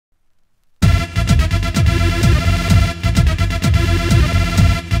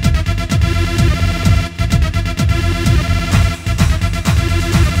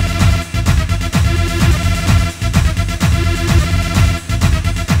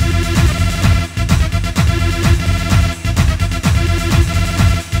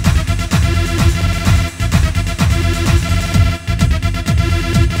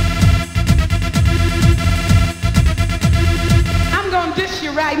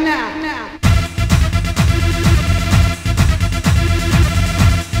now.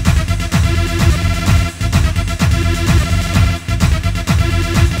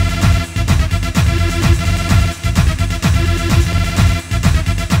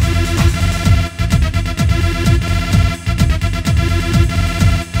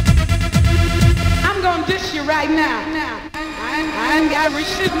 I'm gonna dish you right now. I ain't got rich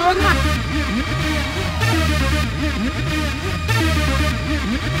shit no more.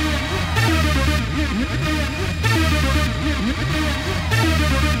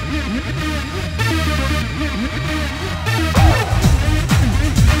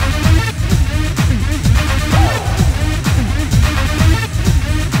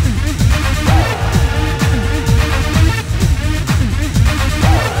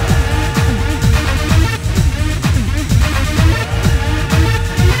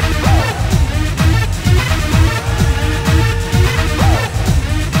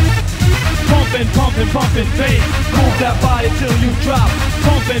 Pumping bass, move that body till you drop.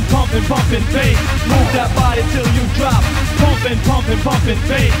 Pumping bass, move that body till you drop. Pumping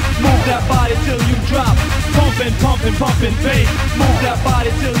bass, move that body till you drop. Pumping bass, move that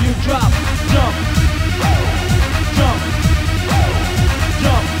body till you drop. Jump, jump,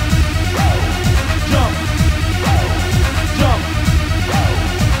 jump, jump, jump,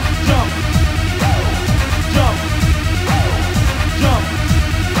 jump, jump, jump.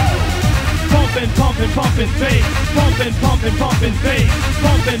 Pumping bass, pumping bass,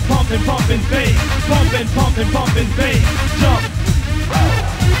 pumping bass, pumping bass, jump,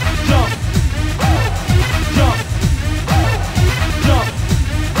 jump, jump, jump,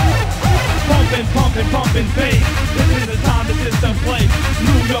 pumping bass. This is the time the system plays.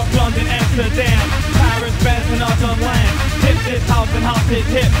 New York, London, Amsterdam, Paris, France, and other lands. Hit this house and house hit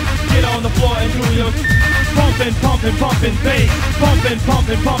hip. Get on the floor and do your pumping bass,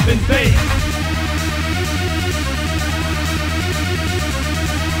 pumping bass.